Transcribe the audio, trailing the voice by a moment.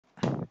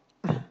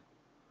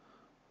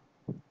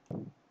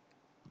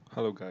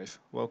Hello guys,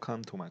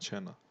 welcome to my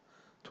channel.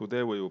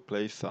 Today we will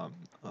play some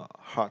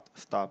hard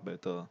star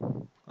battle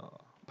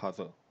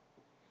puzzle.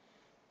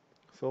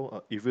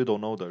 If you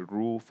don't know the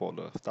rule for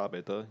the star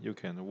battle, you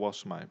can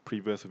watch my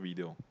previous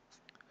video.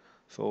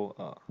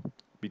 So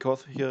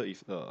because here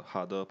is a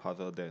harder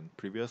puzzle than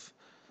previous,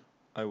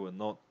 I will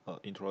not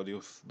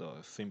introduce the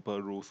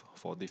simple rules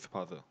for this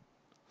puzzle.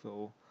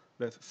 So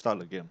let's start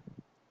the game.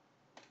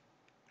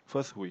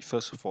 First we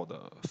search for the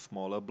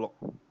smaller block.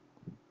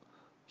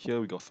 Here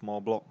we got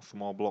small block,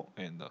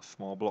 and the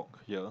small block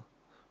here.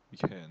 We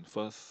can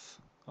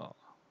first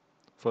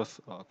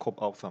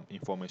cop out some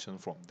information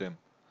from them.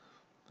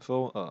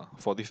 So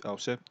for this L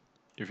shape,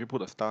 if you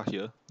put a star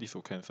here, this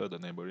will cancel the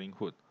neighboring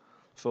hood.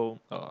 So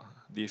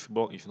this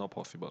block is not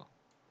possible.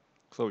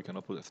 So we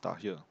cannot put a star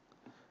here.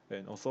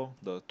 And also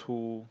the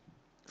two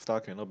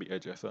star cannot be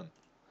adjacent.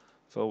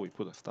 So we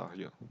put a star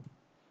here.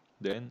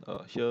 Then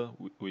here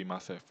we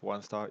must have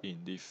one star in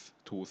these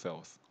two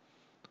cells.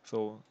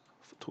 So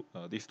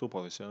these two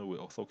positions will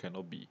also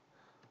cannot be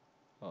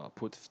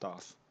put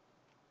stars.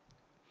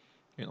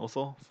 And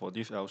also for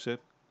this L shape,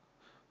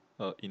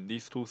 in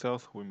these two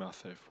cells we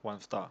must have one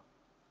star.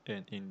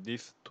 And in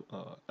this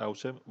L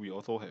shape, we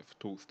also have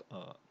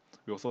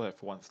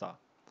one star.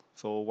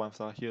 So one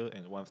star here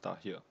and one star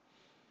here.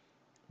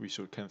 We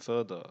should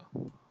cancel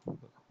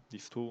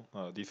these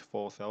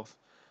four cells,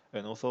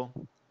 and also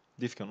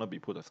this cannot be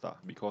put a star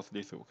because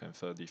this will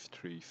cancel these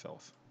three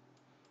cells.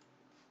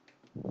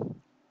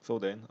 So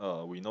then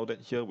we know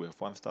that here we have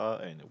one star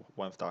and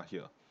one star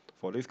here.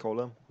 For this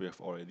column, we have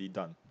already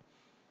done.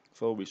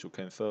 So we should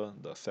cancel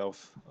the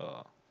cells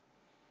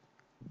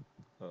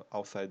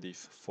outside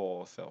these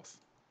four cells.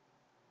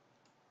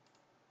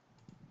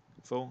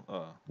 So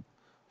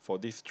for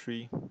these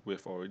three,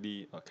 we've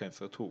already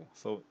cancelled two,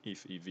 so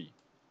it's easy.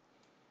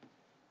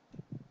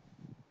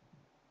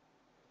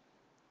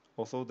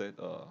 Also that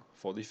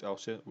for this L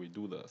shape, we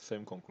do the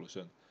same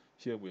conclusion.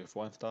 Here we have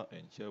one star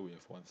and here we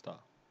have one star,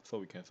 so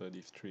we cancel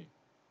these three.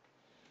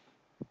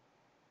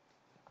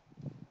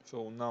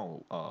 So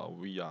now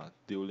we are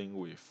dealing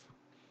with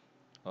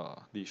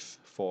these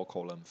four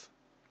columns.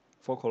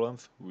 Four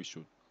columns, we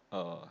should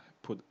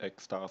put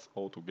X stars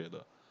all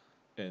together,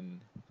 and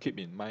keep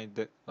in mind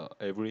that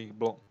every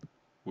block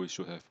we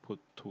should have put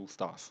two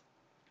stars.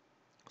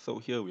 So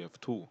here we have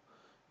two.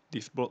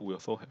 This block we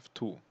also have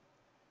two,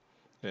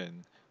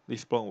 and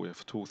this block we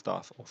have two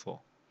stars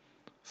also.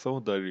 So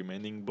the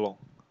remaining block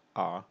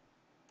are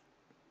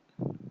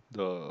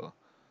the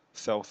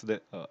cells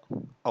that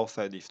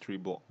outside these three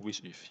blocks, which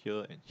is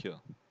here and here.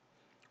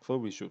 So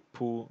we should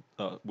put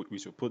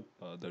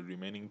the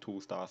remaining two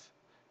stars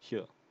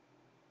here.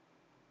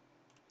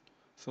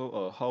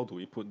 So how do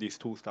we put these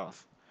two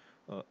stars?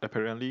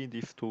 Apparently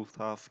these two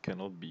stars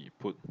cannot be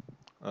put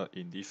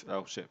in this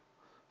L shape.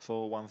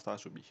 So one star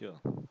should be here.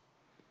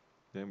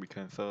 Then we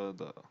cancel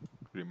the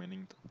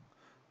remaining,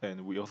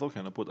 and we also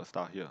cannot put a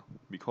star here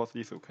because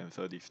this will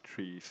cancel these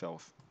three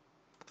cells.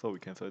 So we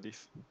cancel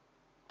this.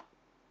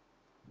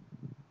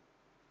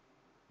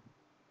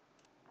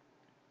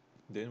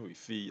 Then we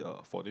see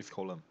for this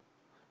column,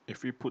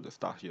 if we put the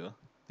star here,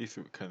 this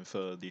will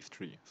cancel these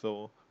three.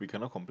 So we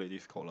cannot complete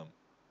this column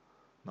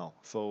now.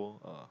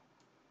 So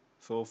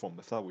from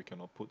the start we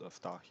cannot put a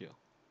star here.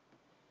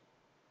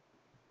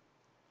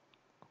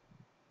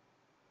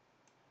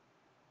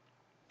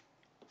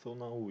 So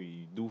now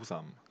we do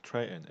some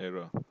try and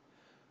error.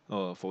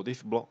 For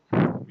this block,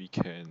 we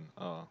can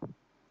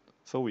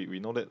so we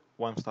know that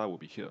one star will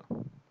be here.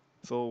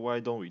 So why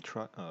don't we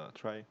try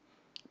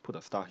put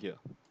a star here?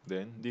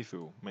 Then this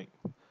will make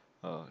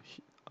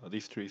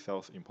these three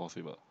cells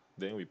impossible.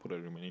 Then we put a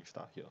remaining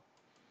star here.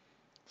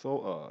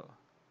 So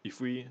if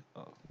we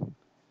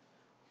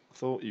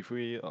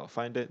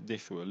find that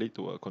this will lead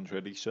to a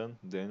contradiction,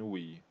 then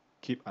we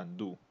keep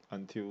undo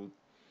until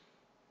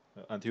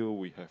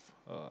we have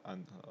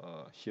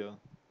here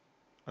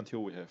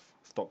until we have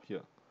stop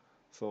here.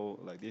 So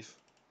like this.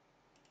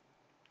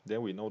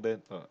 Then we know that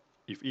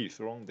if it is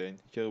wrong, then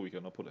here we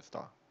cannot put a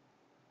star.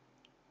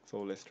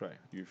 So let's try.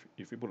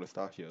 If we put a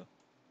star here,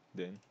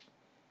 then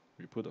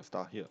we put a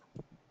star here.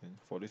 And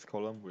for this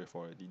column, we have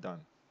already done.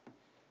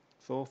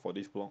 So for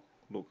this block,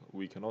 look,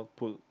 we cannot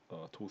put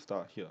two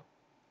star here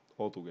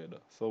all together.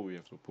 So we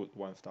have to put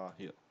one star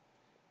here.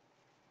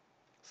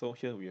 So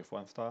here we have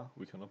one star,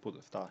 we cannot put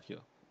a star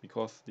here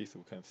because this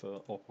will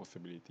cancel all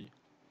possibility.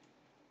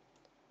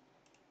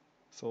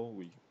 So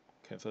we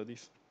cancel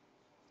this.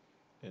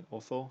 And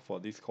also for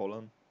this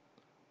column,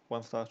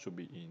 one star should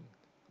be in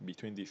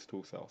between these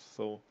two cells.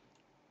 So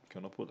we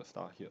cannot put a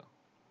star here.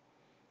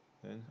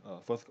 Then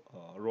first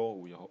row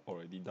we are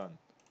already done.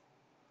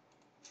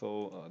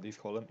 So this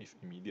column is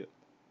immediate.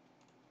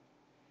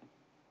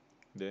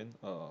 Then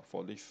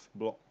for this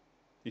block,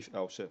 this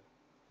L shape,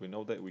 we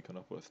know that we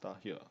cannot put a star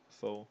here.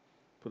 So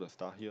put a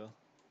star here.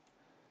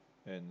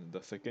 And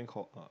the second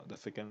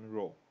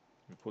row,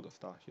 we put a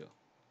star here.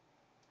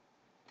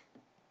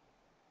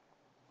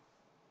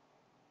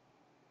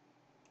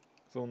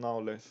 So now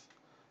let's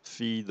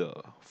see the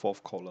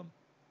fourth column.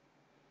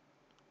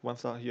 one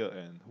star here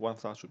and one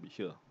star should be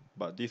here,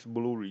 but this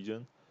blue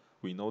region,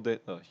 we know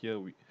that here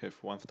we have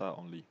one star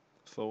only,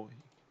 so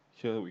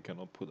here we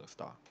cannot put a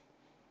star.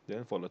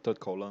 Then for the third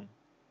column,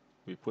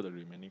 we put the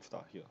remaining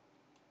star here.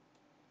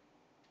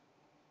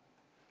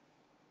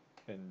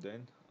 And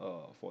then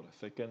for the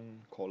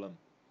second column,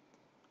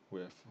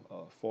 we have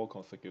 4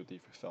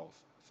 consecutive cells.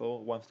 So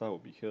one star will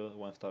be here,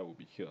 one star will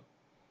be here.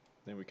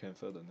 Then we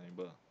cancel the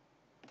neighbor.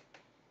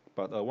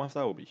 But one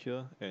star will be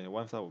here and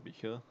one star will be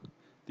here.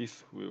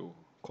 This will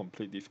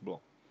complete this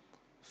block.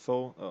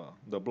 So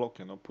the block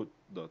cannot put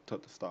the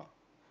third star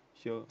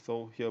here.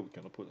 So here we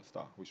cannot put a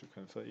star. We should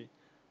cancel it.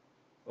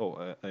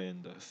 Oh,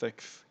 and the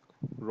sixth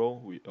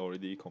row we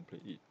already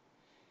complete it.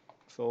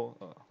 So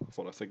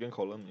for the second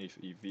column, it's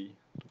easy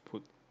to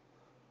put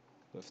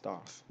the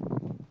stars.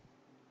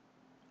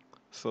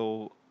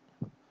 So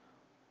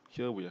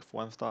here we have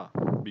one star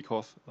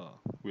because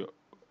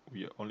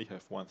we only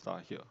have one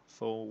star here.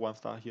 So one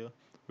star here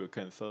will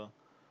cancel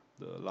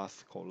the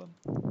last column.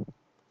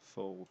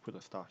 So we'll put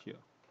a star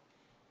here.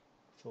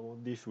 So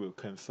this will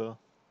cancel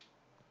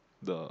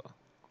the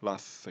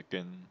last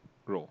second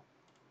row.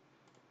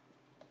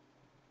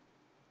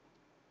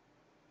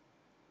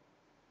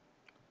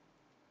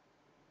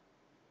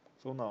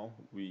 So now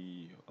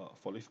we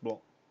for this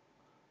block,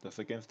 the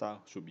second star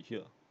should be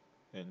here,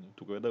 and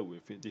together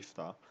with this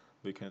star,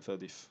 we cancel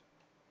this.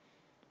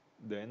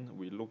 Then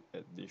we look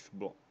at this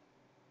block.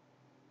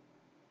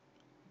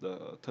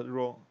 The third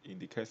row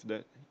indicates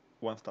that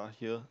one star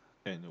here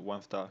and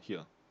one star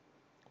here,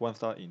 one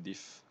star in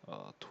these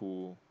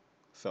two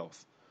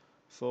cells.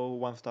 So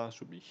one star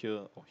should be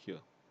here or here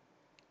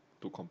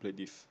to complete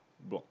this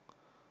block.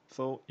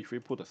 So if we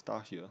put a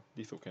star here,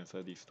 this will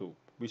cancel these two,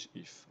 which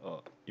is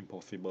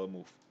impossible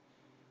move.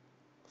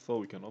 So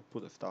we cannot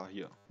put a star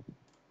here.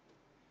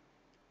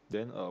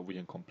 Then we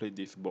can complete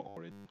this block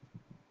already.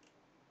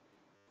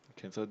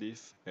 Cancel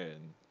this and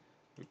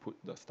we put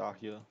the star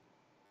here.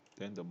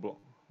 Then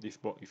this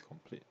block is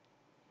complete.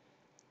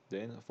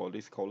 Then for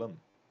this column,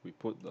 we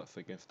put the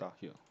second star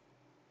here.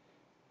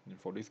 And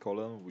for this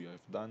column, we have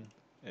done,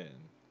 and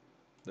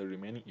the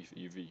remaining is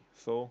easy.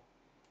 So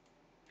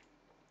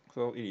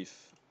it is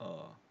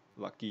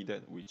lucky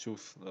that we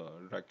choose the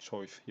right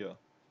choice here.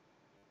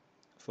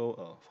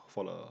 So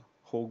for the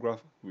whole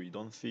graph, we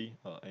don't see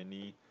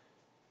any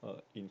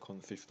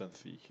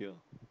inconsistency here.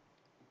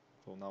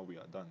 So now we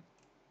are done.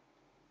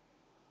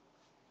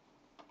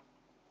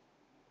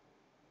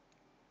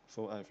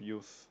 So I've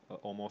used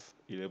almost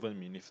 11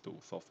 minutes to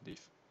solve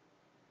this.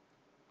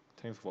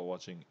 Thanks for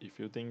watching. If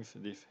you think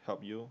this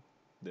helped you,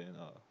 then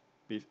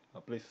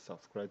please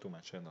subscribe to my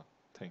channel.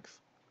 Thanks.